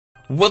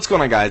What's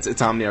going on, guys?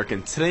 It's Omniarch,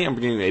 and today I'm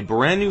bringing you a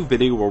brand new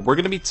video where we're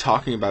going to be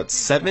talking about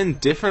 7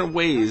 different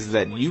ways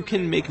that you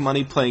can make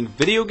money playing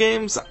video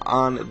games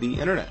on the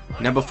internet.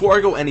 Now, before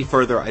I go any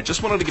further, I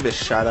just wanted to give a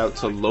shout out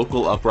to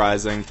Local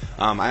Uprising.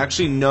 Before I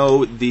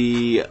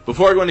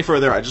go any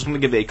further, I just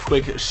want to give a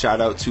quick shout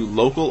out to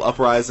Local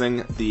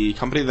Uprising, the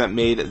company that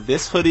made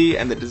this hoodie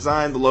and the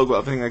design, the logo,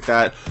 everything like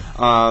that.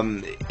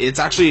 It's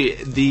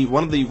actually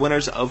one of the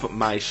winners of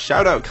my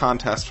shout out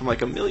contest from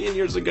like a million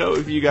years ago.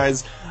 If you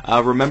guys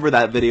remember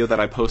that video that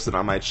I posted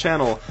on my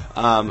channel,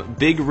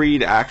 Big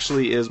Reed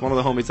actually is one of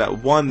the homies that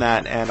won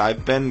that, and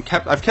I've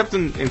kept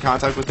in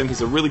contact with him.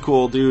 He's a really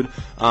cool dude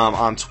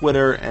on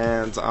Twitter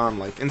and on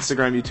like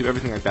Instagram, YouTube,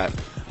 everything like that.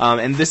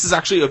 And this is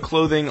actually a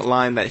clothing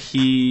line that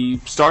he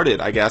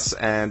started, I guess,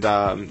 and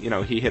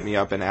he hit me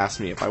up and asked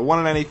me if I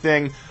wanted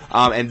anything.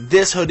 And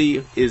this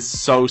hoodie is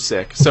so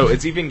sick. So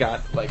it's even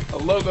got like a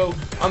logo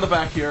on the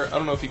back here. I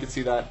don't know if you can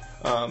see that.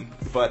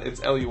 But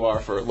it's LUR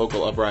for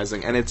Local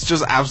Uprising, and it's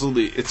just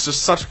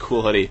such a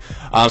cool hoodie.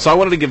 So I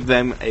wanted to give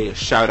them a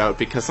shout out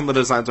because some of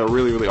the designs are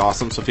really, really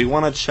awesome. So if you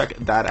want to check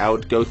that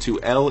out, go to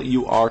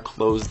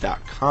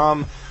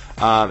lurclothes.com.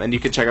 And you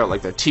can check out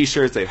like their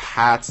t-shirts, they have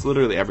hats,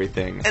 literally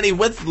everything.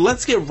 Anyway,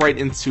 let's get right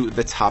into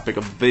the topic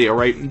of the video,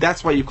 right?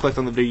 That's why you clicked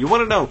on the video. You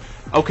want to know,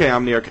 okay,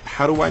 Omniarch,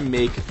 how do I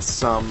make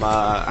some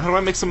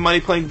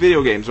money playing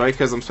video games, right?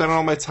 Because I'm spending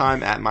all my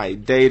time at my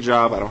day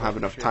job. I don't have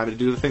enough time to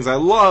do the things I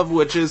love,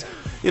 which is,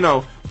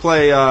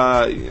 play,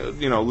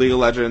 League of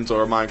Legends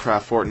or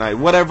Minecraft, Fortnite,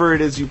 whatever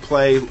it is you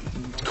play,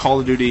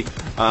 Call of Duty.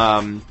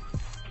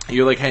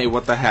 You're like, hey,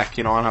 what the heck?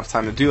 I don't have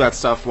time to do that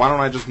stuff. Why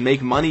don't I just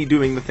make money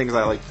doing the things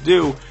I like to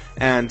do?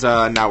 And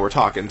now we're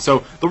talking.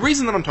 So the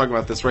reason that I'm talking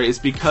about this, right, is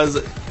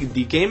because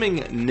the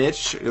gaming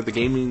niche, or the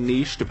gaming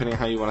niche, depending on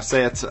how you want to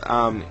say it,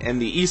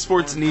 and the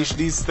esports niche,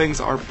 these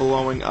things are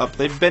blowing up.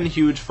 They've been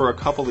huge for a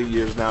couple of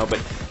years now, but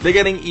they're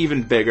getting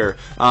even bigger.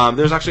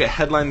 There's actually a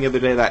headline the other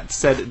day that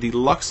said the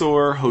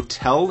Luxor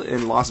Hotel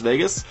in Las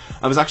Vegas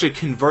was actually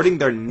converting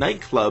their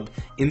nightclub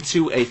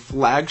into a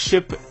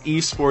flagship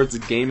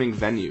esports gaming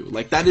venue.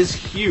 Like, that is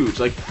huge.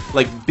 Like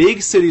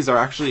big cities are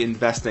actually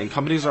investing.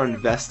 Companies are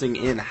investing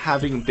in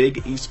having big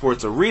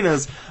esports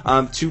arenas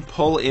to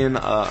pull in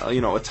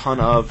a ton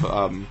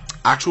of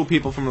actual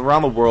people from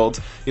around the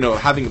world,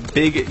 having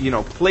big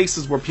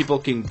places where people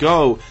can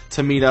go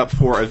to meet up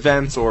for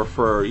events or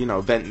for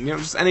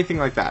just anything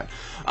like that.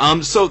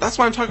 So that's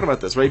why I'm talking about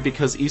this, right?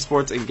 Because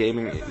esports and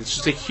gaming, it's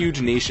just a huge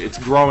niche. It's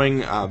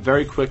growing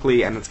very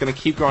quickly, and it's going to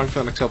keep growing for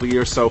the next couple of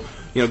years. So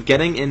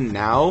getting in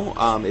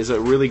now is a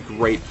really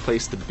great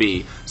place to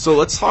be. So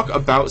let's talk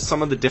about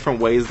some of the different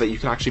ways that you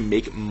can actually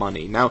make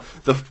money. Now,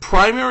 the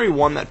primary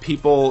one that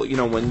people,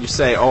 when you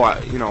say, oh,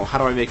 how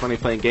do I make money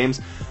playing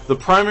games? The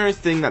primary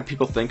thing that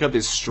people think of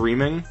is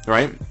streaming,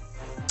 right?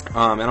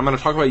 And I'm going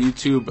to talk about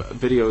YouTube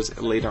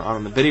videos later on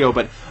in the video,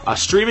 but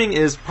streaming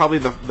is probably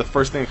the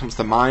first thing that comes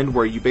to mind,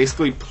 where you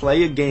basically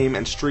play a game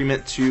and stream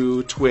it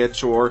to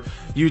Twitch or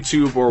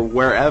YouTube or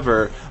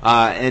wherever,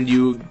 and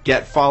you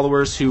get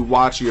followers who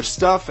watch your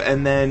stuff,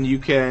 and then you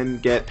can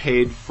get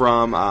paid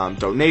from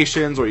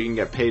donations, or you can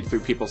get paid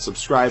through people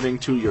subscribing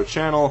to your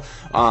channel,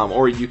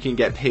 or you can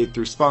get paid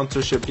through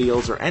sponsorship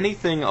deals or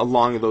anything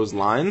along those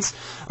lines.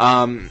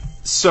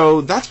 So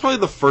that's probably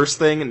the first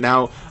thing.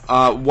 Now,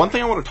 one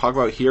thing I want to talk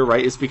about here,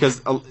 right, is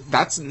because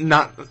that's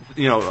not,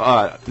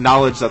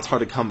 knowledge that's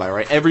hard to come by,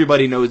 right?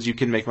 Everybody knows you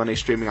can make money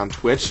streaming on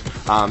Twitch.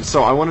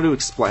 So I wanted to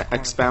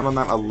expand on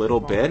that a little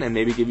bit and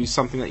maybe give you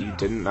something that you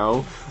didn't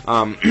know.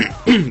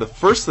 The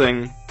first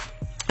thing,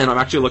 and I'm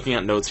actually looking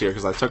at notes here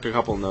because I took a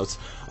couple of notes.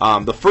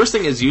 The first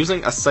thing is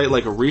using a site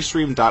like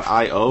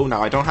Restream.io.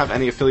 Now, I don't have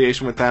any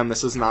affiliation with them.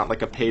 This is not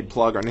like a paid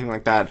plug or anything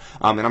like that.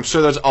 And I'm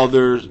sure there's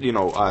other,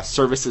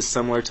 services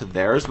similar to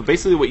theirs. But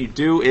basically what you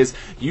do is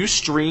you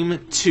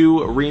stream to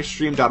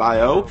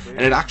Restream.io,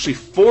 and it actually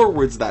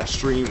forwards that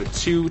stream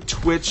to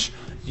Twitch,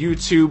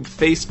 YouTube,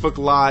 Facebook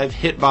Live,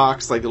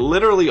 Hitbox, like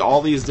literally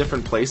all these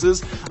different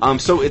places.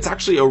 So it's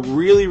actually a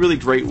really, really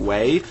great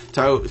way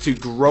to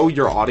grow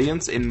your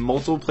audience in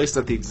multiple places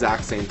at the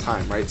exact same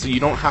time, right? So you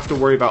don't have to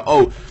worry about,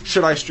 oh,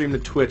 should I stream to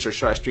Twitch or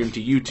should I stream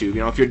to YouTube?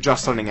 If you're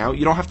just starting out,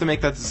 you don't have to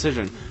make that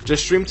decision.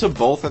 Just stream to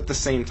both at the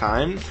same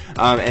time,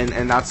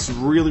 and that's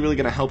really, really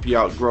going to help you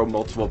out grow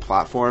multiple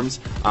platforms.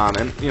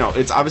 And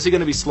it's obviously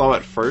going to be slow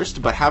at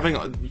first, but having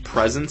a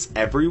presence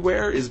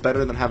everywhere is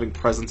better than having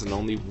presence in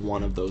only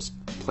one of those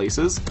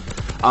places.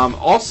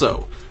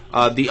 Also,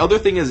 the other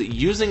thing is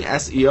using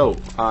SEO.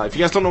 If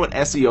you guys don't know what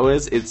SEO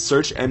is, it's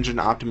search engine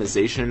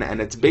optimization,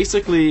 and it's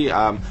basically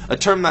a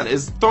term that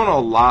is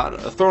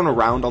thrown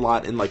around a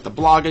lot in like the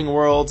blogging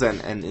world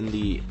and in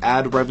the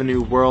ad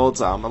revenue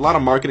world. A lot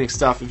of marketing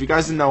stuff. If you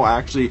guys didn't know, I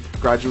actually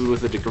graduated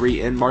with a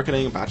degree in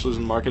marketing, a bachelor's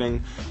in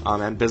marketing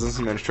and business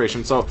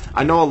administration. So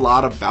I know a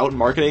lot about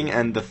marketing,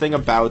 and the thing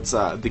about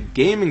the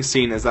gaming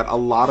scene is that a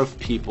lot of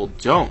people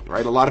don't,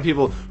 right? A lot of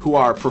people who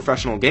are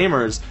professional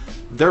gamers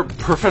they're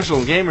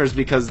professional gamers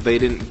because they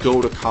didn't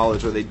go to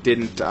college or they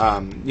didn't,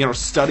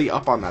 study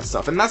up on that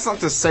stuff. And that's not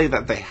to say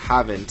that they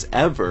haven't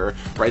ever,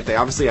 right? They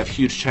obviously have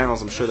huge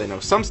channels. I'm sure they know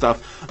some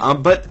stuff.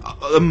 But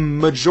a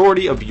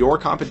majority of your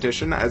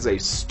competition as a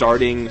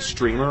starting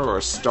streamer or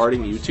a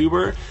starting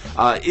YouTuber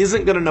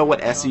isn't going to know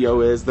what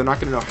SEO is. They're not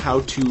going to know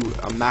how to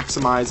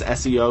maximize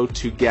SEO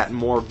to get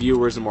more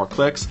viewers and more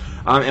clicks.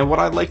 And what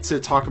I'd like to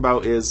talk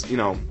about is,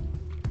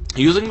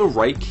 using the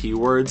right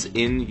keywords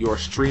in your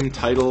stream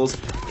titles,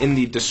 in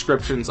the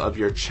descriptions of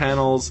your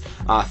channels,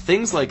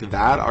 things like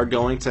that are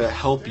going to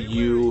help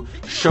you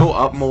show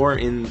up more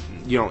in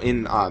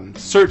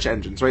search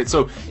engines, right?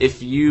 So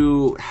if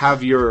you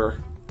have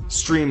your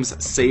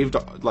streams saved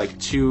like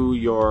to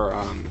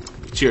your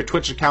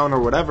Twitch account or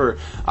whatever,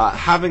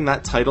 having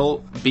that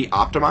title be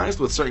optimized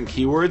with certain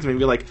keywords,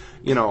 maybe like,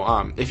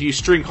 if you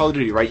stream Call of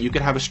Duty, right, you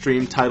could have a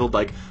stream titled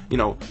like,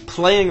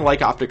 playing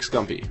like Optic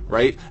Scumpy,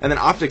 right? And then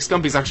Optic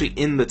Scumpy is actually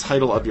in the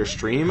title of your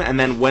stream, and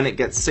then when it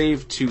gets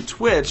saved to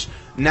Twitch,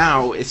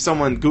 now if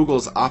someone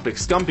Googles Optic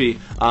Scumpy,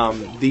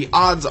 the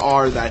odds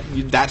are that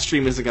that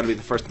stream isn't going to be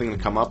the first thing to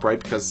come up,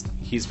 right? Because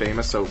he's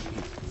famous, so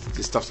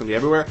this stuff's going to be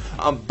everywhere.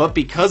 But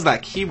because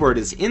that keyword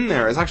is in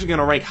there, it's actually going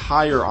to rank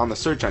higher on the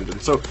search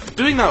engine. So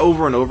doing that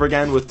over and over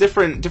again with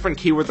different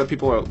keywords that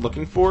people are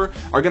looking for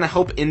are going to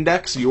help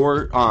index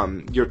your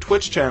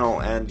Twitch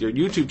channel and your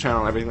YouTube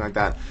channel and everything like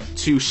that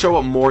to show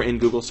up more in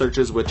Google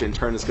searches, which in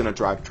turn is going to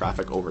drive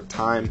traffic over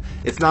time.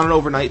 It's not an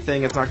overnight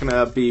thing. It's not going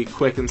to be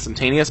quick,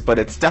 instantaneous, but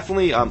it's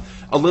definitely a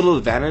little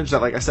advantage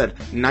that, like I said,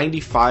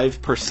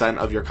 95%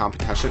 of your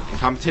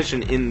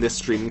competition in this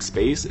streaming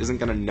space isn't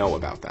going to know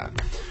about that.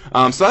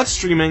 So that's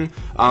streaming.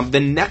 The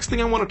next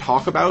thing I want to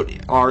talk about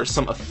are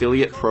some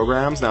affiliate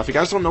programs. Now, if you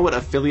guys don't know what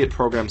affiliate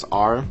programs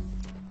are,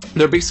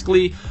 they're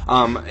basically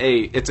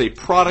it's a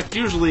product,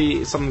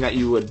 usually something that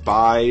you would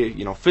buy,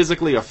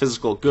 physically, a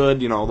physical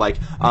good, like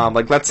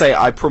let's say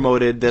I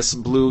promoted this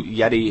Blue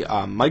Yeti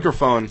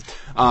microphone,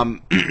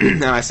 and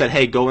I said,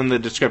 hey, go in the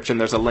description,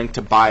 there's a link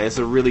to buy. It's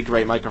a really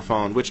great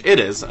microphone, which it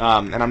is,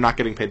 and I'm not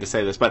getting paid to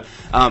say this, but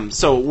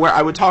so where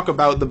I would talk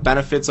about the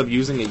benefits of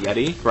using a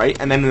Yeti, right?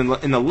 And then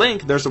in the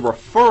link, there's a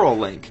referral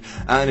link,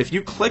 and if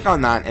you click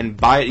on that and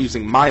buy it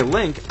using my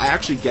link, I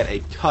actually get a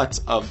cut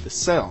of the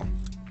sale.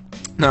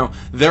 Now,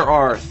 there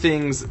are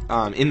things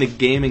in the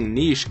gaming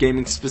niche,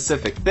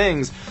 gaming-specific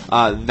things,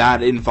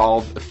 that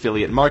involve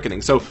affiliate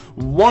marketing. So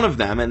one of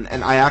them,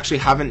 and I actually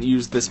haven't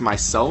used this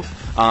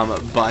myself,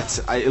 but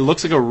it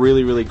looks like a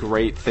really, really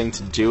great thing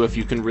to do if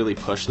you can really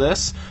push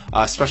this,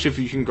 especially if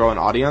you can grow an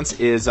audience,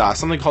 is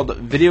something called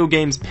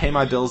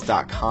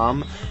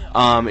videogamespaymybills.com.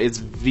 It's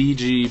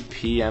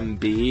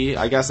VGPMB,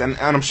 I guess, and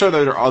I'm sure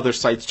there are other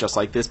sites just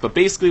like this, but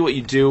basically what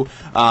you do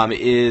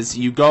is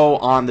you go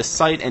on the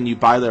site and you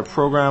buy their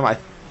program. I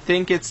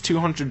think it's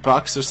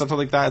 $200 or something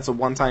like that. It's a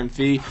one-time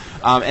fee,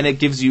 and it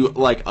gives you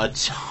like a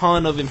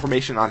ton of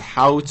information on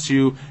how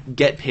to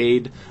get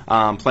paid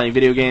playing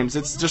video games.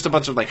 It's just a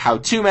bunch of like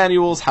how-to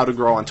manuals, how to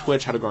grow on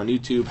Twitch, how to grow on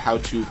YouTube, how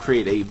to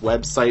create a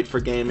website for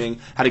gaming,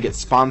 how to get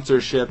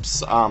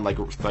sponsorships, like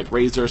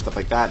Razer, stuff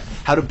like that,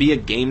 how to be a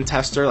game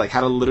tester, like how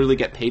to literally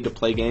get paid to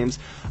play games.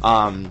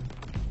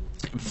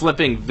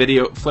 Flipping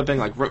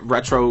like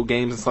retro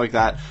games and stuff like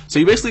that. So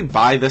you basically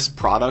buy this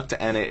product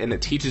and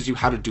it teaches you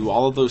how to do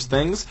all of those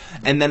things,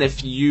 and then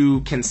if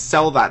you can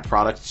sell that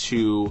product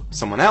to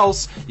someone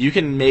else, you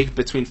can make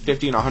between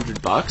 $50 and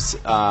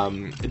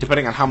 $100,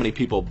 depending on how many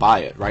people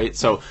buy it, right?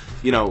 So,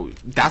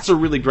 that's a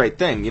really great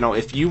thing.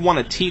 If you want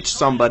to teach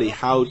somebody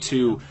how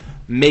to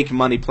make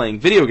money playing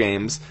video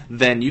games,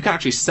 then you can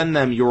actually send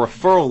them your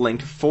referral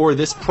link for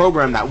this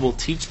program that will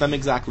teach them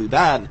exactly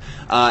that,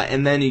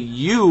 and then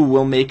you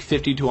will make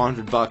 $50 to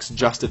 $100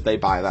 just if they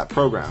buy that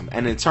program,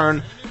 and in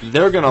turn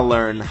they're gonna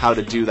learn how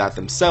to do that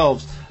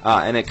themselves,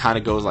 and it kind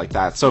of goes like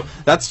that. So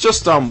that's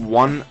just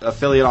one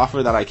affiliate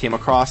offer that I came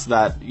across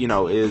that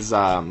is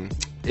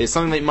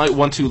something that you might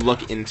want to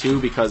look into,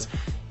 because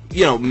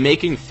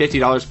making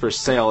 $50 per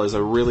sale is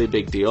a really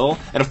big deal.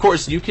 And of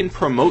course, you can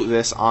promote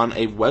this on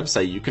a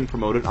website. You can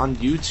promote it on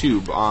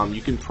YouTube.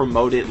 You can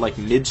promote it like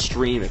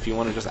midstream if you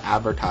want to just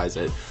advertise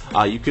it.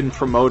 You can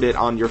promote it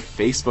on your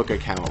Facebook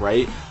account,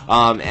 right?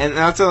 And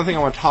that's another thing I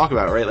want to talk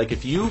about, right? Like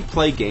if you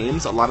play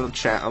games, a lot of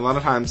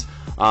times,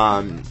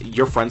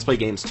 your friends play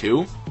games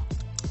too.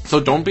 So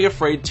don't be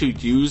afraid to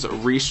use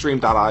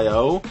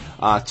Restream.io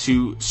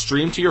to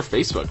stream to your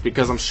Facebook,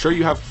 because I'm sure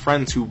you have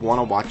friends who want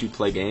to watch you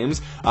play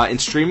games. And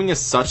streaming is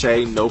such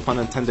a, no pun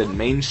intended,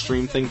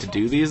 mainstream thing to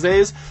do these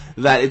days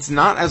that it's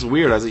not as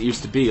weird as it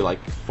used to be like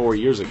 4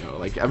 years ago.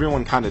 Like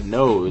everyone kind of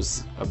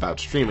knows about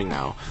streaming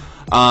now.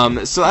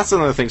 So that's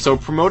another thing. So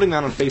promoting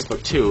that on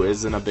Facebook too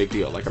isn't a big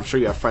deal. Like I'm sure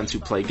you have friends who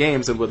play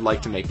games and would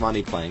like to make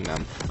money playing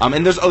them.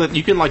 And there's other,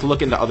 you can like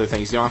look into other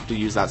things. You don't have to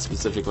use that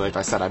specifically. Like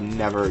I said, I've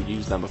never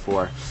used them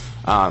before.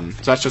 So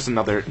that's just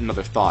another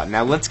thought.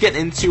 Now let's get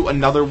into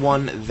another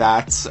one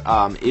that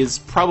is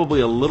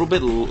probably a little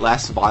bit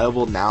less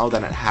viable now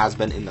than it has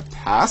been in the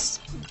past.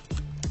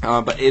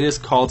 But it is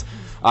called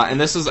And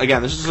this is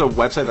just a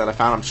website that I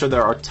found. I'm sure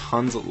there are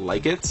tons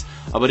like it.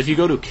 But if you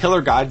go to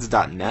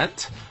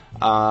killerguides.net,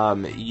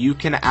 you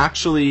can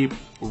actually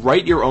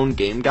write your own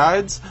game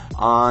guides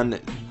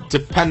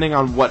depending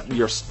on what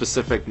your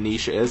specific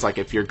niche is. Like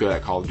if you're good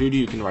at Call of Duty,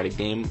 you can write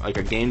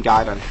a game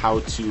guide on how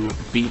to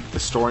beat the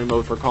story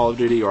mode for Call of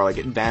Duty, or like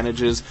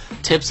advantages,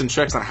 tips and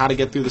tricks on how to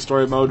get through the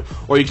story mode.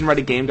 Or you can write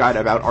a game guide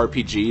about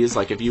RPGs,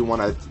 like if you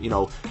want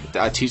to,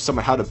 teach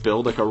someone how to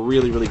build like a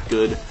really, really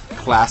good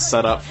class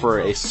setup for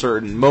a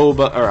certain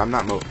MOBA, or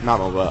not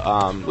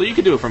MOBA, well, you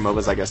could do it for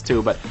MOBAs, I guess,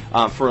 too, but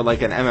for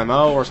like an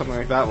MMO or something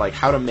like that, like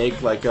how to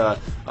make like a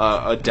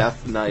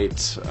Death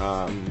Knight,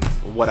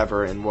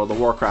 whatever, in World of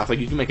Warcraft. Like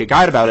you can make a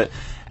guide about it,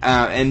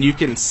 and you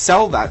can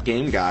sell that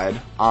game guide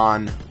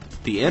on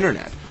the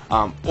internet.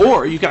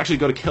 Or you can actually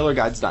go to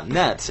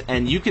killerguides.net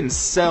and you can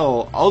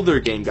sell other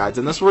game guides,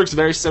 and this works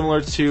very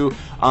similar to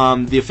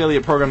the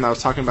affiliate program that I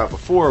was talking about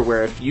before,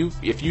 where if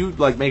you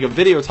like make a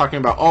video talking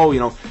about,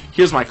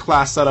 here's my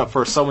class setup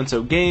for so and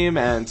so game,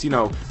 and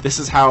this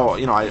is how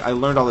I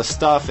learned all this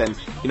stuff, and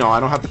I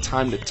don't have the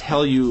time to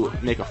tell you,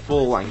 make a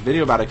full length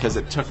video about it because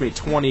it took me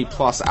 20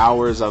 plus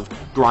hours of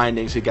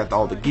grinding to get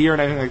all the gear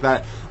and everything like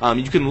that.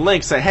 You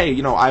can say,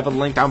 hey, I have a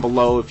link down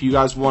below if you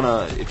guys want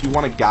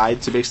a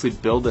guide to basically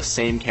build the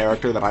same character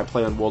that I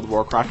play in World of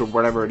Warcraft or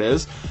whatever it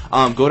is.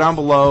 Go down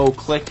below,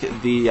 click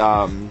the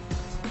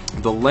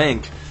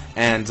link,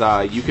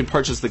 and you can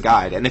purchase the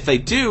guide. And if they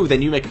do,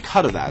 then you make a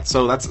cut of that.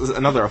 So that's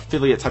another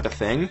affiliate type of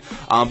thing.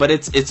 But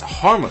it's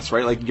harmless,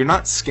 right? Like, you're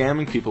not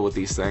scamming people with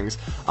these things.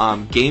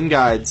 Game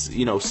guides,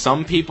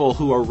 some people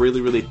who are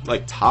really, really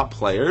like top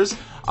players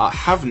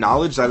have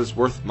knowledge that is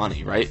worth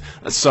money, right?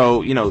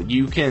 So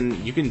you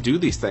can do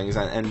these things,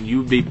 and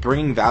you'd be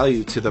bringing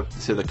value to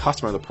the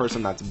customer, the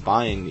person that's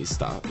buying these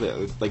stuff,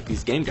 like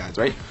these game guides,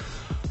 right?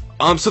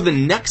 So the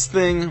next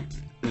thing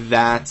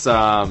that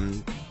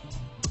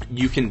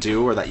you can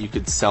do, or that you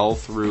could sell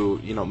through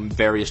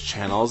various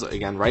channels,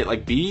 again, right?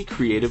 Like, be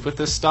creative with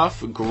this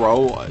stuff.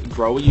 Grow a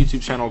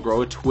YouTube channel,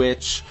 grow a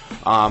Twitch,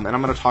 and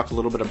I'm going to talk a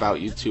little bit about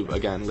YouTube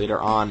again later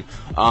on.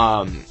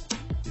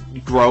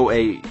 Grow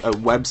a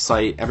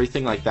website,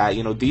 everything like that.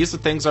 These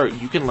things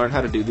you can learn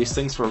how to do these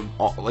things for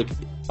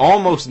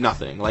almost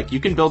nothing. Like,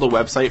 you can build a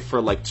website for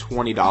like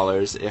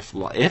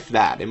 $20, if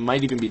that. It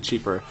might even be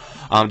cheaper,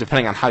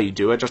 depending on how you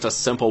do it. Just a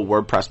simple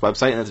WordPress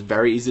website, and it's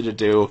very easy to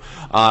do.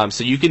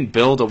 So you can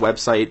build a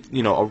website,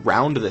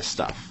 around this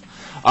stuff.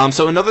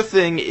 So another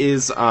thing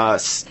is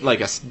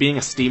being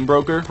a Steam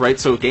broker, right?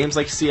 So games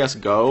like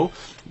CS:GO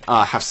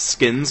have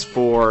skins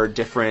for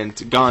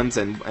different guns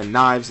and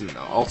knives and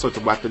all sorts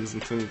of weapons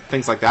and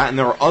things like that. And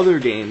there are other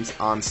games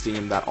on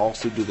Steam that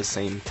also do the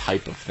same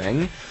type of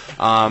thing.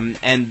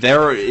 And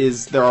there are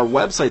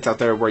websites out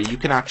there where you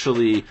can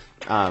actually,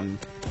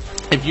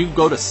 if you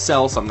go to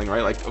sell something,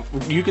 right, like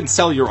you can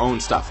sell your own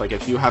stuff. Like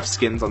if you have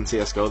skins on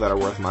CSGO that are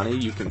worth money,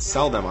 you can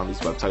sell them on these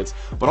websites.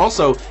 But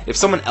also, if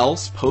someone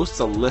else posts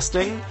a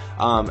listing,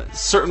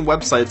 certain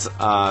websites,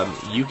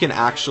 you can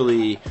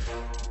actually,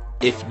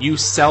 if you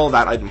sell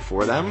that item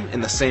for them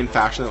in the same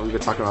fashion that we've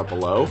been talking about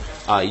below,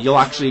 you'll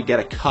actually get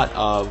a cut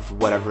of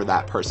whatever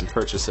that person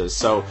purchases.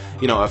 So,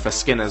 if a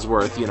skin is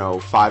worth,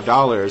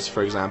 $5,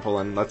 for example,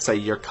 and let's say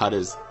your cut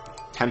is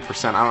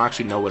 10%. I don't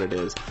actually know what it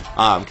is,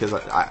 because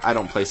I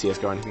don't play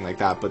CSGO or anything like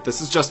that. But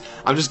this is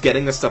I'm just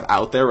getting this stuff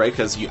out there, right?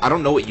 Because I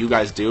don't know what you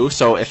guys do.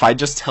 So if I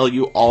just tell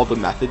you all the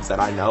methods that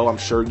I know, I'm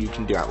sure you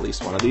can do at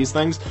least one of these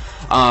things.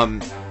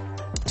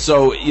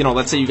 So,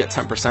 let's say you get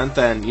 10%,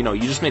 then,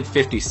 you just made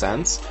 50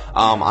 cents,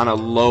 on a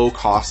low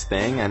cost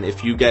thing. And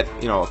if you get,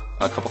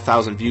 a couple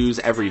thousand views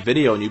every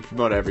video and you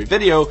promote every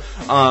video,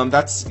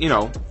 that's,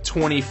 $20,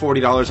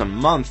 $40 a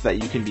month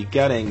that you can be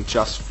getting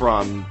just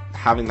from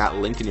having that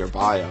link in your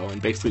bio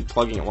and basically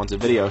plugging it once a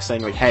video,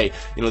 saying like, hey,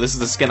 this is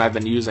the skin I've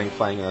been using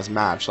playing in this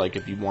match. Like,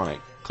 if you want it,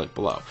 click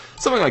below.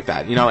 Something like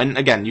that, and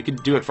again, you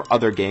could do it for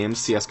other games.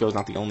 CSGO is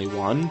not the only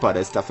one, but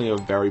it's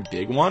definitely a very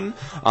big one.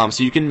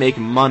 So you can make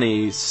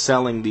money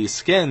selling these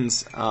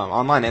skins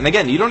online. And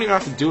again, you don't even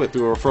have to do it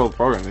through a referral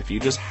program. If you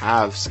just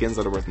have skins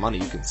that are worth money,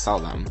 you can sell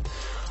them.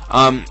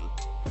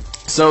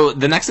 So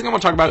the next thing I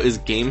want to talk about is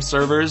game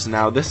servers.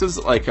 Now, this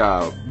is like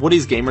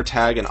Woody's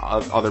Gamertag and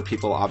other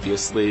people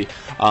obviously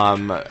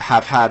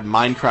have had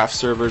Minecraft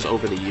servers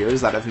over the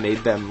years that have made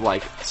them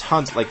like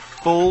tons, like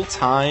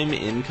full-time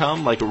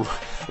income, like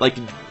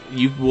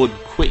you would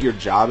quit your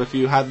job if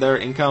you had their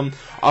income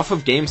off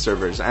of game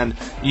servers. And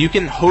you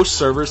can host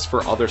servers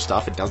for other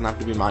stuff. It doesn't have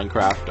to be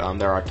Minecraft.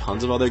 There are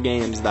tons of other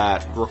games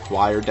that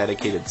require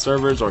dedicated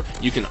servers, or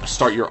you can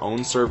start your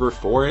own server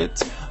for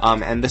it.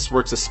 And this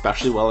works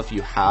especially well if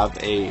you have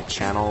a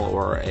channel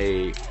or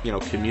a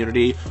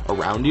community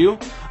around you.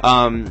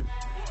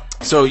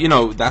 So,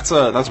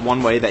 that's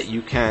one way that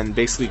you can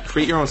basically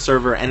create your own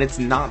server, and it's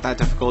not that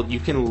difficult. You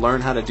can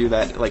learn how to do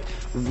that. Like,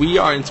 we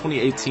are in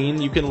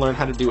 2018, you can learn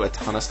how to do a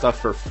ton of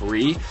stuff for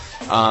free.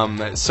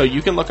 So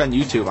you can look on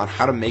YouTube on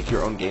how to make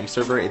your own game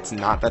server. It's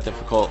not that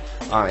difficult,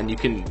 and you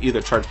can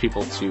either charge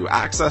people to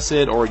access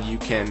it, or you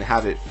can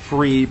have it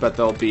free, but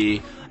there'll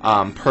be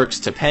perks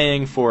to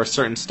paying for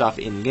certain stuff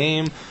in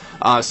game.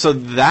 So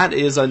that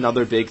is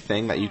another big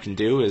thing that you can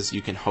do, is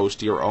you can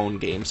host your own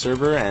game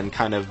server and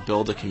kind of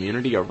build a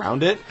community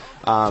around it,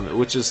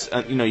 which is,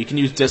 you can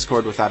use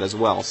Discord with that as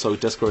well. So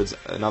Discord's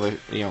another,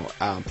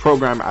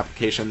 program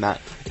application that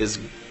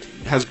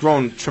has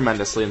grown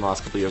tremendously in the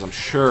last couple of years. I'm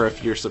sure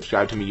if you're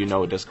subscribed to me, you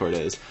know what Discord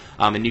is.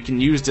 And you can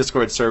use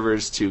Discord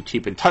servers to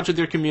keep in touch with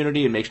your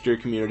community and make sure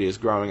your community is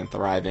growing and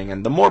thriving.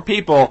 And the more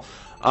people,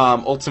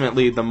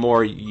 ultimately, the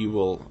more you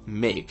will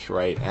make,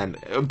 right? And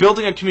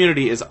building a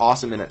community is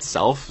awesome in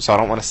itself, so I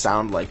don't want to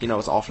sound like,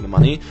 it's all for the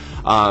money.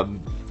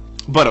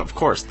 But of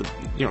course,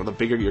 the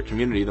bigger your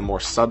community, the more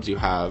subs you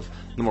have,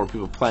 the more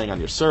people playing on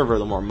your server,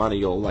 the more money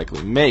you'll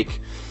likely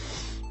make.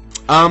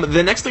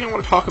 The next thing I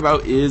want to talk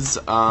about is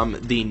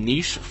the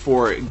niche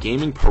for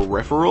gaming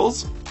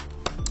peripherals.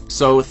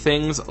 So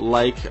things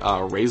like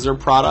Razer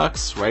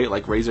products, right?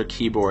 Like Razer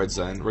keyboards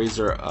and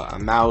Razer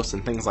mouse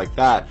and things like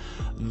that.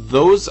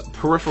 Those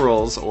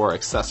peripherals or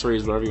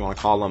accessories, whatever you want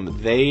to call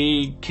them,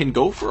 they can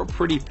go for a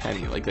pretty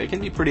penny. Like, they can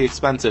be pretty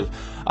expensive.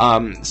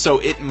 So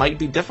it might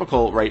be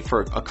difficult, right,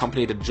 for a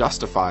company like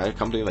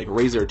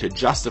Razer to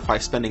justify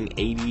spending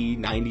 $80,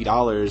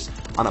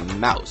 $90 on a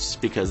mouse,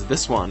 because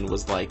this one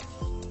was like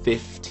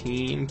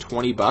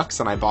 $15-$20,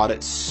 and I bought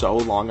it so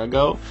long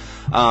ago,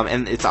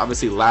 and it's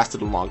obviously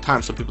lasted a long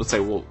time. So people say,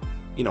 well,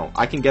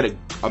 I can get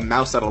a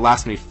mouse that'll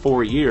last me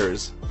 4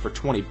 years for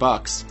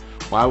 $20.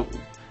 Wow,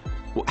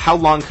 how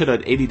long could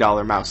an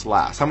 $80 mouse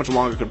last? How much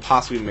longer could it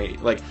possibly make?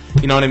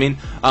 You know what I mean?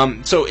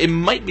 So it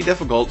might be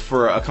difficult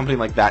for a company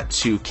like that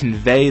to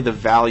convey the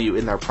value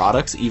in their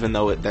products, even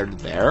though they're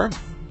there.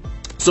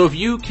 So if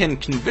you can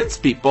convince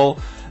people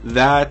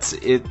that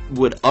it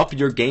would up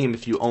your game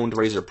if you owned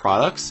Razer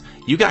products,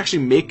 you can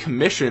actually make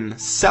commission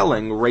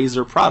selling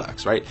Razer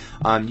products, right?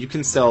 You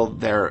can sell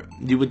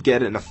you would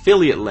get an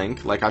affiliate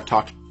link, like I've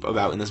talked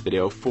about in this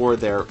video, for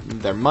their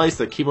mice,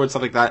 their keyboards,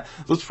 stuff like that.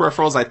 Those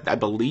peripherals, I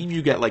believe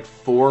you get like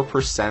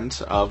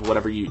 4% of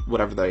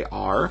whatever they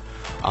are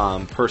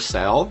per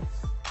sale.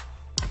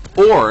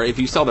 Or if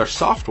you sell their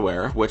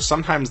software, which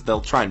sometimes they'll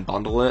try and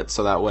bundle it,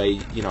 so that way,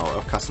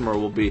 a customer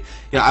will be,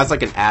 as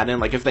like an add-in.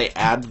 Like if they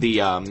add the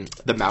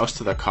mouse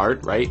to the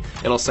cart, right?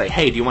 It'll say,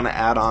 hey, do you want to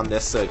add on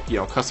this,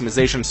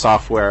 customization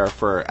software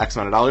for X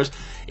amount of dollars?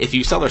 If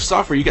you sell their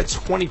software, you get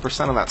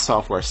 20% of that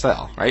software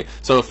sale, right?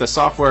 So if the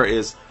software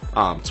is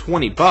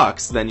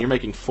 $20, then you're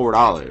making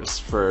 $4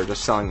 for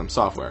just selling them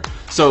software.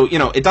 So,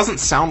 it doesn't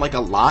sound like a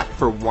lot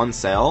for one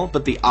sale,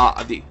 but the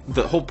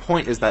whole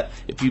point is that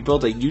if you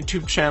build a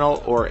YouTube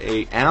channel or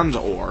a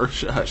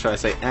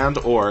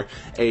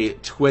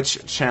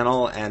Twitch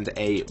channel and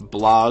a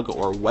blog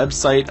or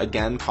website,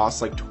 again,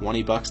 costs like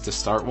 $20 to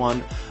start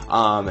one,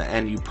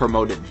 and you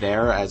promote it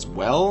there as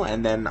well,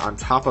 and then on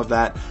top of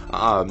that,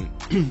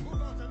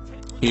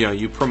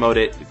 you promote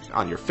it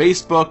on your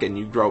Facebook, and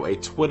you grow a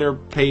Twitter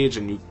page,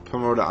 and you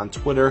promote it on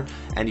Twitter,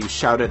 and you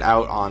shout it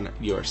out on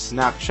your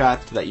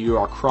Snapchat that you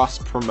are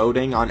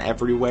cross-promoting on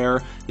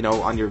everywhere,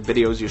 on your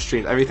videos, your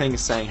streams, everything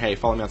is saying, hey,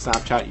 follow me on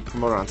Snapchat, you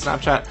promote it on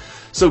Snapchat.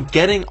 So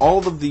getting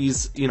all of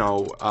these, they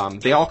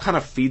all kind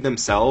of feed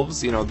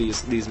themselves,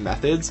 these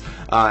methods,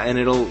 and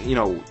it'll,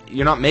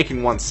 you're not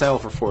making one sale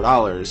for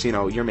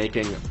 $4, you're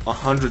making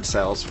 100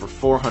 sales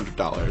for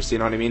 $400, you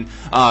know what I mean?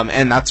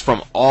 And that's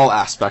from all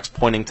aspects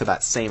pointing to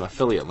that same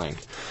affiliate link.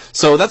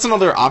 So that's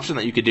another option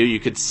that you could do. You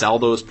could sell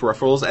those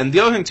peripherals, and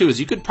the other thing too is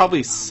you could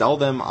probably sell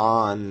them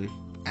on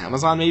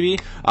Amazon, maybe.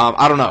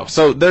 I don't know.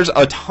 So there's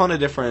a ton of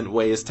different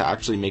ways to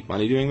actually make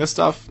money doing this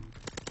stuff.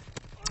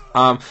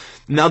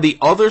 Now the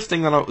other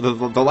thing that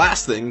the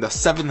last thing, the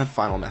seventh and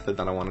final method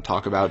that I want to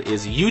talk about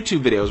is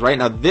YouTube videos. Right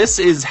now, this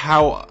is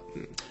how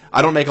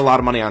I don't make a lot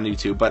of money on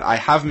YouTube, but I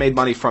have made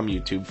money from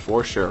YouTube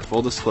for sure.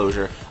 Full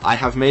disclosure, I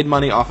have made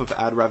money off of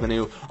ad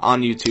revenue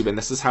on YouTube, and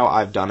this is how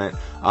I've done it.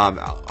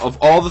 Of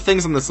all the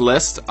things on this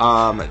list,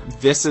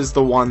 this is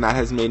the one that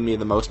has made me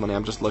the most money.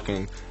 I'm just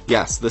looking.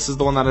 Yes, this is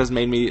the one that has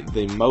made me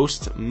the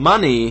most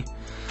money.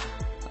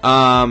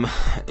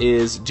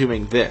 Is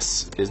doing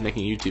this, is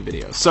making YouTube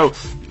videos. So,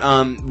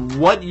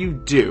 what you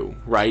do,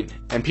 right?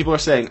 And people are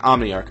saying,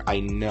 Omniarch, I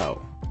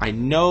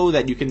know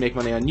that you can make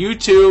money on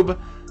YouTube.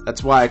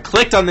 That's why I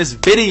clicked on this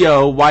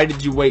video. Why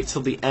did you wait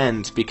till the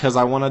end? Because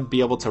I want to be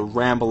able to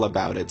ramble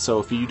about it. So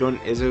if you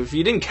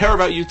didn't care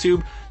about YouTube,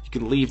 you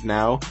can leave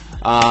now.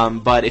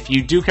 But if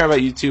you do care about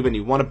YouTube and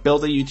you want to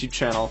build a YouTube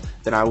channel,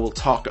 then I will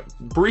talk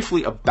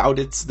briefly about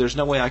it. There's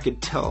no way I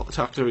could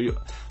talk to you.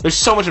 There's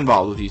so much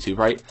involved with YouTube,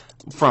 right?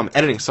 From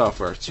editing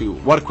software to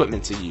what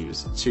equipment to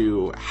use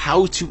to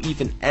how to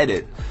even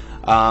edit.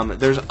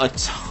 There's a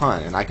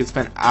ton, and I could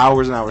spend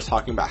hours and hours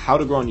talking about how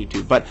to grow on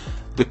YouTube. But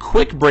the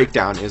quick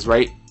breakdown is,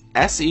 right,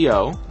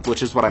 SEO,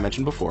 which is what I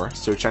mentioned before,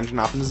 search engine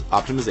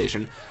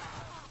optimization.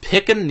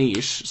 Pick a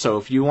niche. So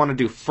if you want to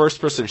do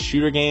first-person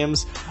shooter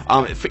games,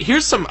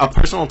 here's a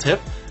personal tip.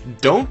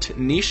 Don't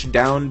niche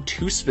down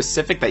too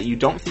specific that you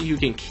don't think you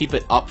can keep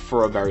it up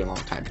for a very long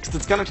time, because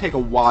it's going to take a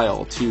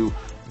while to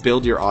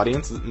build your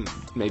audience. It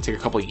may take a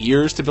couple of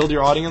years to build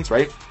your audience,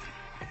 right?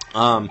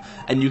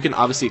 And you can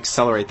obviously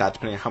accelerate that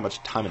depending on how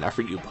much time and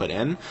effort you put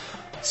in.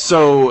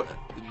 So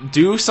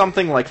do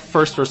something like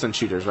first-person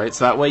shooters, right?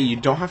 So that way you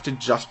don't have to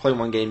just play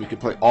one game, you could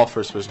play all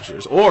first-person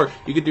shooters. Or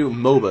you could do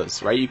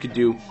MOBAs, right? You could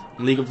do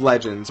League of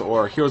Legends,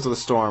 or Heroes of the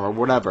Storm, or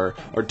whatever,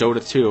 or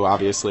Dota 2,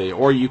 obviously.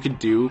 Or you could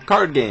do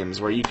card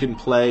games, where you can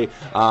play,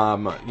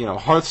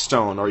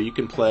 Hearthstone, or you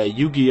can play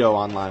Yu-Gi-Oh!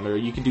 Online, or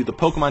you can do the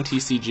Pokemon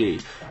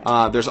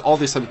TCG. There's all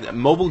these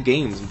mobile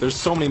games. There's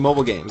so many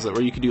mobile games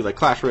where you could do like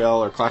Clash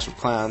Royale, or Clash of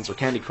Clans, or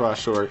Candy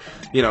Crush, or,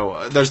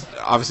 there's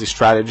obviously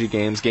strategy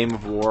games, Game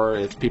of War,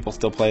 if people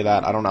still play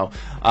that, I don't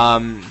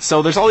know.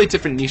 So there's all these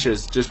different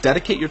niches. Just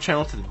dedicate your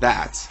channel to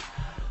that.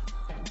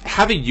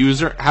 Have a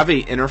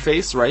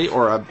interface, right?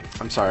 Or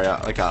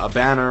a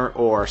banner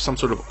or some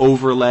sort of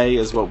overlay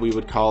is what we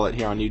would call it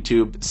here on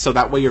YouTube. So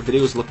that way your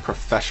videos look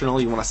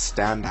professional. You want to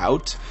stand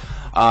out.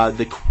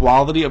 The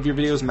quality of your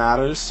videos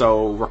matters.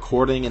 So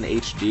recording in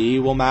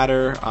HD will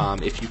matter.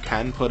 If you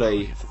can put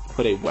a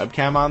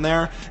webcam on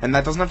there, and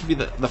that doesn't have to be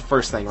the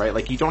first thing, right?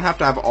 Like, you don't have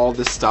to have all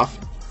this stuff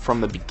from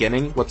the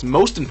beginning. What's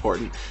most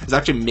important is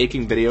actually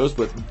making videos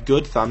with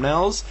good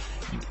thumbnails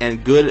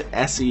and good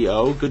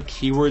SEO, good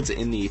keywords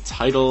in the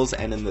titles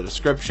and in the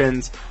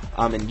descriptions,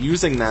 and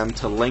using them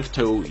to link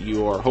to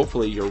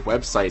hopefully your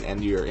website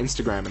and your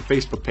Instagram and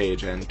Facebook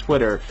page and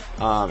Twitter,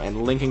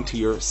 and linking to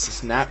your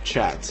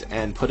Snapchat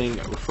and putting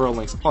referral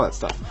links, all that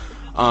stuff.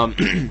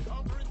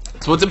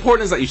 So what's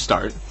important is that you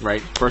start,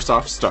 right? First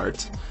off,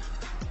 start.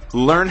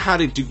 Learn how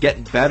to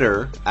get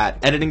better at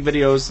editing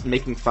videos,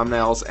 making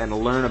thumbnails, and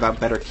learn about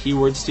better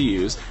keywords to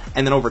use.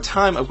 And then over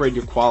time, upgrade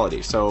your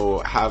quality. So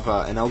have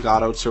an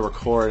Elgato to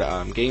record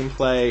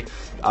gameplay,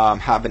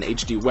 have an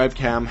HD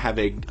webcam, have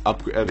a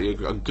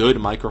good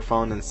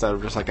microphone instead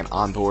of just like an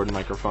onboard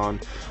microphone,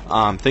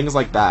 things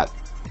like that.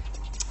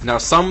 Now,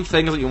 some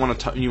things that you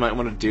might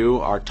want to do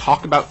are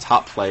talk about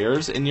top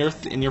players in your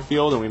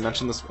field, and we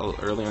mentioned this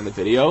earlier in the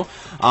video.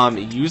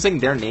 Using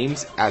their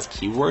names as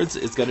keywords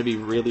is going to be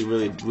really,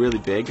 really, really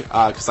big,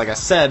 because like I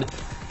said,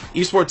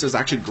 esports is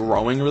actually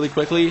growing really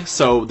quickly,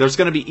 so there's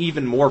going to be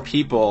even more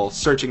people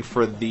searching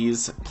for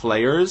these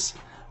players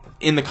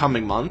in the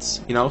coming months,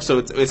 so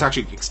it's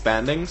actually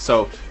expanding.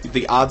 So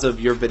the odds of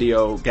your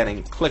video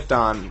getting clicked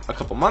on a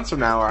couple months from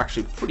now are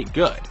actually pretty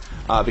good,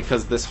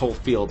 because this whole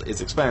field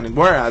is expanding.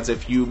 Whereas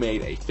if you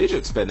made a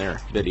fidget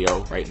spinner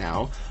video right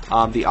now,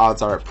 the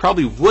odds are it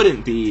probably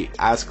wouldn't be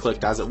as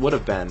clicked as it would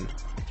have been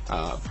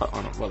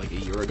like a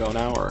year ago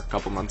now or a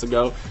couple months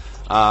ago,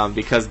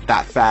 because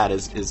that fad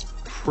is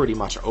pretty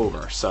much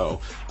over.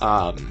 So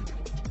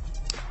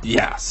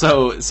yeah,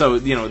 so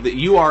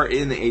you are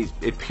in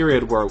a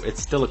period where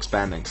it's still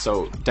expanding,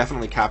 so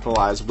definitely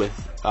capitalize with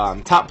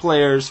top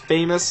players,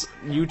 famous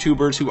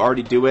YouTubers who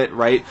already do it,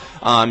 right?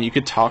 You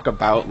could talk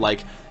about,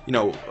 like,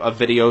 a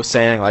video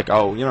saying, like,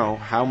 oh,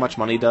 how much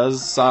money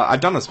does, I've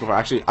done this before,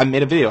 actually. I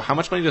made a video, how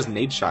much money does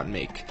Nadeshot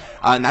make?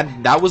 And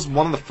that was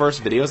one of the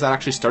first videos that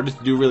actually started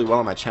to do really well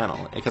on my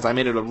channel, because I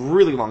made it a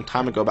really long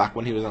time ago, back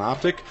when he was an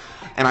Optic,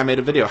 and I made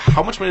a video,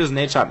 how much money does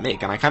Nadeshot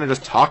make? And I kind of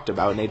just talked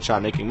about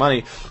Nadeshot making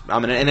money,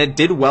 and it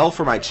did well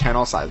for my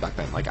channel size back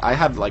then. Like, I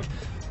had, like,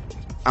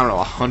 I don't know,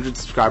 100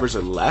 subscribers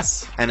or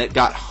less, and it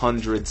got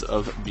hundreds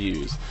of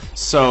views.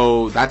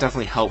 So that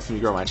definitely helped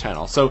me grow my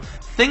channel. So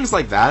things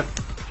like that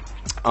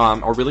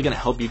are really going to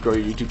help you grow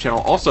your YouTube channel.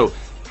 Also,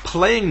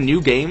 playing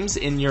new games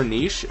in your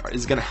niche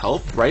is going to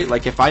help, right?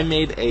 Like, if I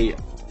made a,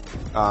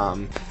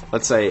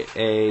 let's say,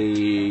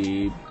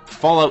 a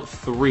Fallout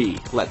 3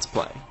 Let's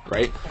Play,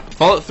 right?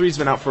 Fallout 3's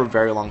been out for a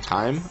very long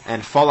time,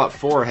 and Fallout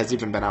 4 has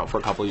even been out for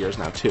a couple years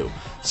now, too.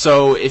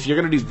 So if you're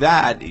going to do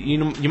that, you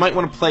might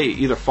want to play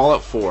either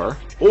Fallout 4,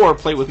 or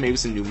play with maybe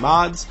some new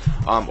mods,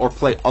 or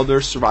play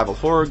other survival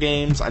horror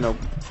games. I know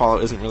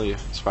Fallout isn't really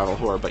survival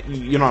horror, but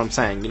you know what I'm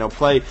saying. If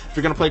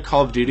you're going to play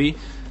Call of Duty,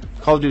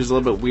 Call of Duty is a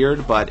little bit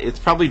weird, but it's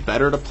probably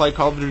better to play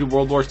Call of Duty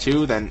World War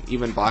II than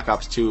even Black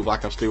Ops 2,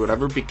 Black Ops 3,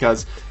 whatever,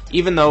 because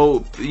even though,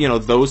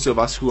 those of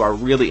us who are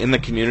really in the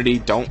community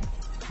don't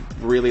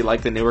really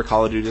like the newer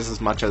Call of Duty as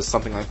much as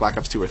something like Black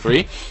Ops 2 or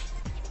 3,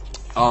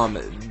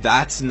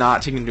 that's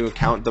not taking into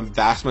account the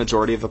vast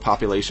majority of the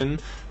population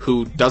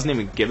who doesn't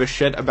even give a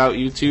shit about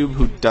YouTube,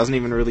 who doesn't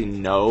even really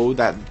know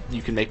that you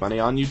can make money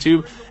on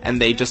YouTube, and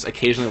they just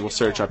occasionally will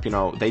search up,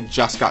 they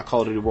just got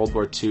Call of Duty World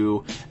War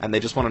II, and they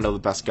just want to know the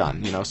best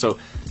gun, so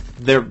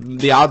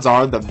the odds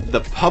are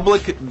the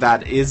public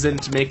that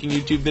isn't making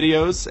YouTube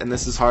videos, and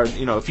this is hard,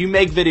 if you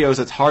make videos,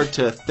 it's hard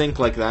to think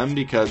like them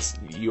because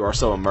you are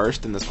so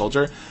immersed in this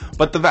culture,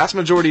 but the vast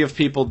majority of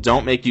people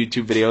don't make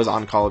YouTube videos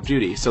on Call of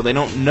Duty, so they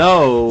don't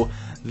know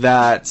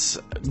that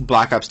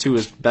Black Ops 2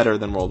 is better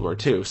than World War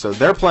II, so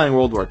they're playing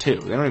World War II,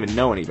 they don't even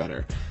know any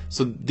better.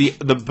 So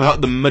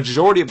the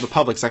majority of the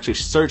public's actually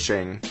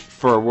searching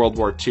for World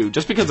War II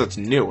just because it's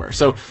newer.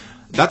 So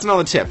that's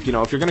another tip. You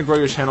know, if you're gonna grow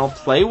your channel,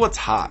 play what's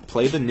hot,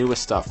 play the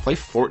newest stuff, play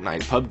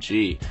Fortnite,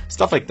 PUBG,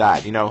 stuff like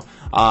that. You know,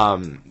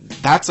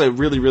 that's a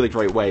really, really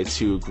great way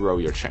to grow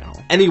your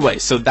channel. Anyway,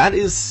 so that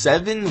is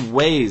 7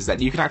 ways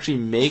that you can actually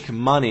make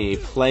money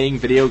playing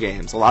video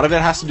games. A lot of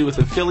it has to do with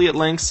affiliate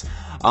links.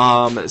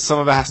 Some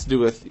of it has to do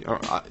with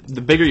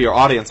the bigger your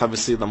audience,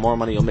 obviously, the more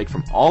money you'll make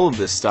from all of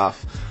this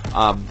stuff.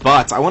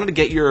 But I wanted to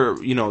get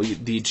your, you know,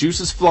 the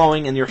juices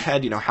flowing in your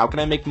head. You know, how can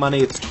I make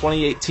money? It's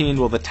 2018.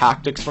 Will the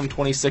tactics from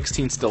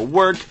 2016 still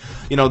work?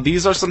 You know,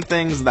 these are some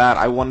things that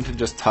I wanted to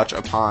just touch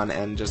upon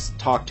and just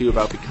talk to you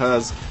about,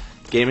 because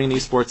gaming and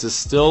esports is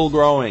still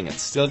growing.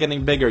 It's still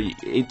getting bigger.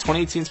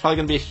 2018 is probably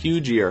going to be a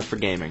huge year for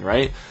gaming,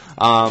 right?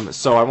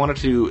 So I wanted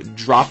to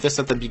drop this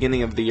at the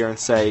beginning of the year and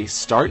say,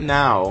 start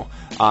now.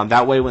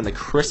 That way when the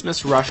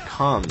Christmas rush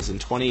comes in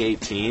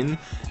 2018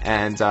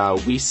 and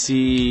we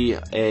see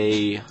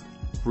a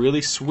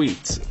really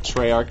sweet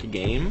Treyarch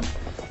game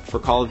for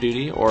Call of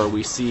Duty, or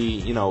we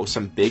see, you know,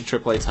 some big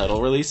AAA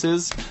title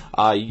releases,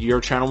 your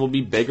channel will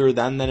be bigger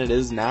then than it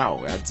is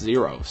now at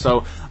 0.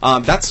 So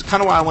that's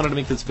kind of why I wanted to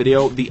make this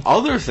video. The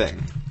other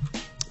thing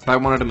that I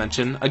wanted to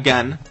mention,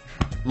 again,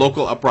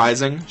 Local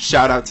Uprising,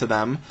 shout out to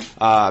them.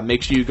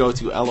 Make sure you go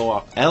to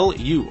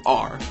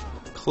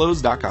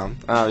LURclothes.com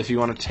if you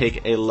want to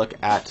take a look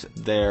at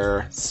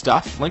their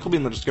stuff. Link will be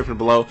in the description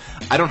below.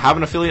 I don't have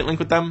an affiliate link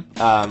with them.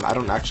 I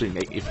don't actually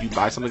make, if you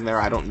buy something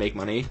there, I don't make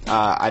money.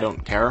 I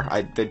don't care.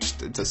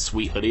 It's a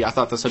sweet hoodie. I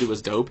thought this hoodie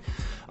was dope.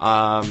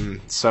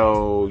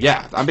 So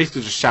yeah, I'm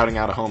basically just shouting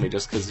out a homie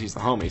just because he's the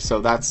homie. So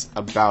that's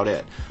about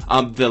it.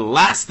 The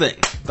last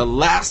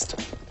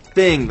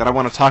thing that I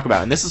want to talk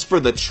about, and this is for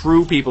the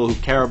true people who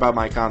care about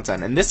my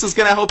content, and this is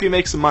going to help you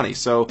make some money,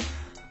 so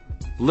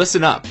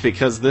listen up,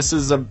 because this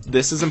is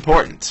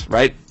important,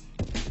 right?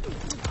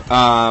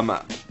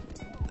 I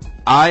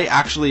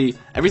actually,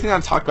 everything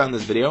I've talked about in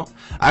this video,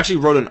 I actually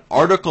wrote an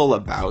article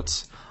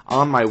about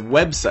on my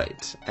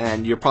website,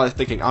 and you're probably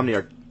thinking,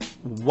 Omniarch,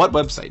 what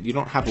website? You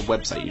don't have a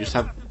website, you just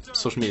have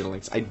social media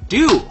links. I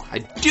do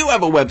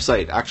have a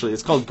website, actually.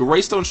 It's called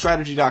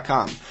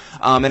GraystoneStrategy.com,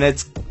 and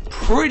it's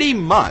pretty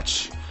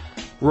much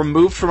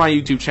removed from my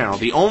YouTube channel.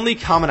 The only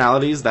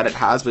commonalities that it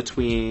has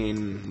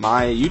between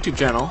my YouTube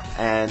channel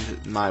and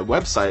my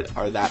website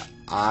are that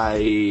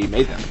I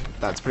made them.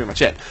 That's pretty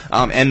much it.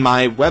 And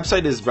my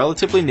website is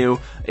relatively new.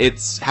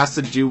 It has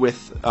to do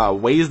with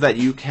ways that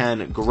you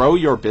can grow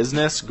your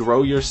business,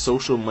 grow your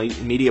social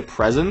media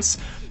presence,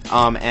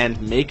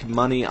 and make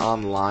money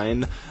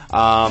online.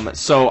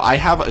 So I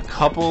have a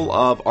couple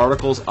of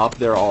articles up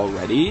there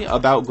already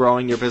about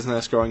growing your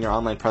business, growing your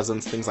online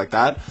presence, things like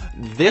that.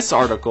 This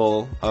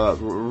article,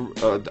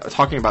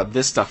 talking about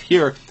this stuff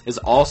here, is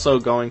also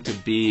going to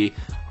be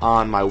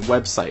on my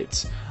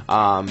website.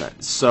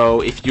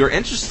 So if you're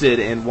interested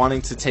in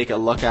wanting to take a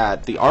look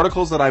at the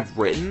articles that I've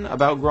written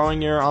about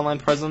growing your online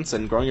presence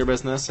and growing your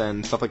business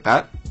and stuff like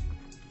that,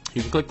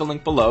 you can click the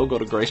link below, go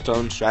to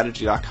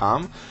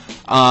GraystoneStrategy.com.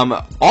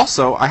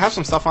 Also, I have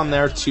some stuff on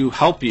there to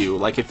help you.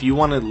 Like, if you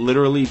want to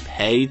literally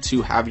pay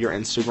to have your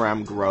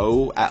Instagram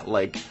grow at,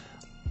 like,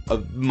 a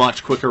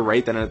much quicker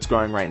rate than it's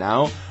growing right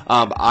now,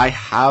 I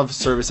have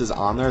services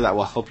on there that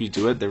will help you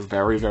do it. They're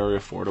very, very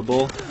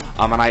affordable.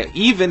 And I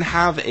even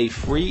have a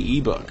free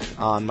ebook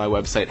on my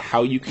website,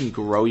 how you can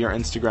grow your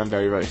Instagram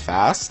very, very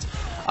fast.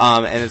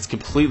 And it's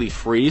completely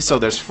free, so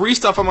there's free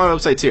stuff on my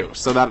website too,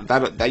 so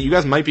that you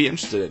guys might be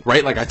interested in,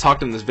 right? Like I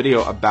talked in this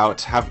video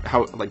about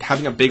how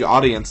having a big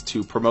audience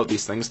to promote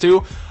these things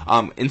to.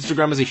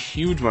 Instagram is a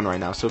huge one right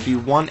now, so if you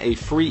want a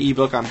free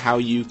ebook on how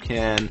you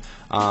can,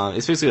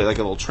 it's basically like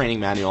a little training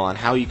manual on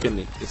how you can,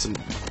 it's some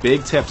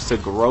big tips to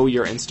grow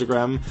your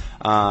Instagram.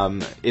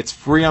 It's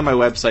free on my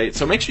website,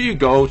 so make sure you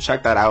go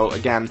check that out.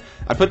 Again,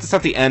 I put this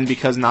at the end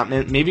because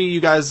maybe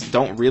you guys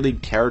don't really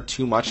care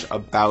too much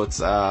about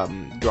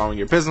growing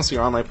your business,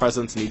 your online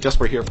presence, and you just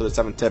were here for the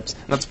 7 tips,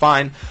 and that's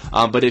fine.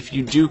 But if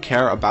you do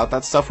care about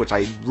that stuff, which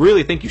I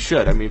really think you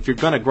should, I mean, if you're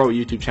going to grow a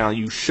YouTube channel,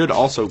 you should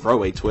also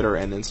grow a Twitter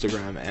and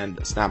Instagram and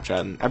Snapchat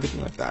and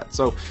everything like that.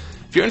 So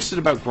if you're interested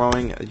about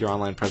growing your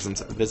online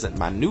presence, visit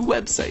my new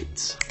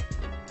website,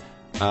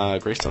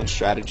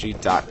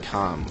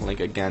 GraystoneStrategy.com. Link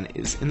again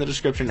is in the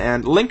description,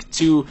 and link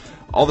to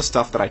all the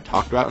stuff that I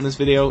talked about in this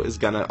video is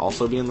gonna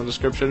also be in the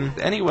description.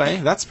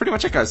 Anyway, that's pretty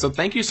much it, guys. So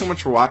thank you so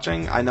much for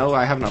watching. I know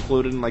I haven't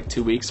uploaded in like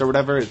 2 weeks or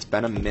whatever. It's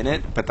been a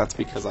minute, but that's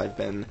because I've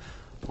been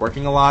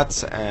working a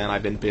lot and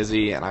I've been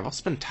busy and I've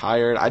also been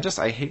tired.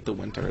 I hate the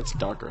winter. It's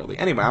dark early.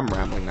 Anyway, I'm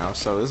rambling now,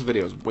 so this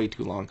video is way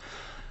too long.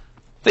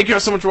 Thank you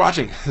guys so much for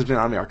watching. This has been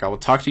Omniarch. I will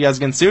talk to you guys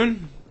again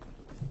soon.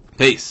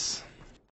 Peace.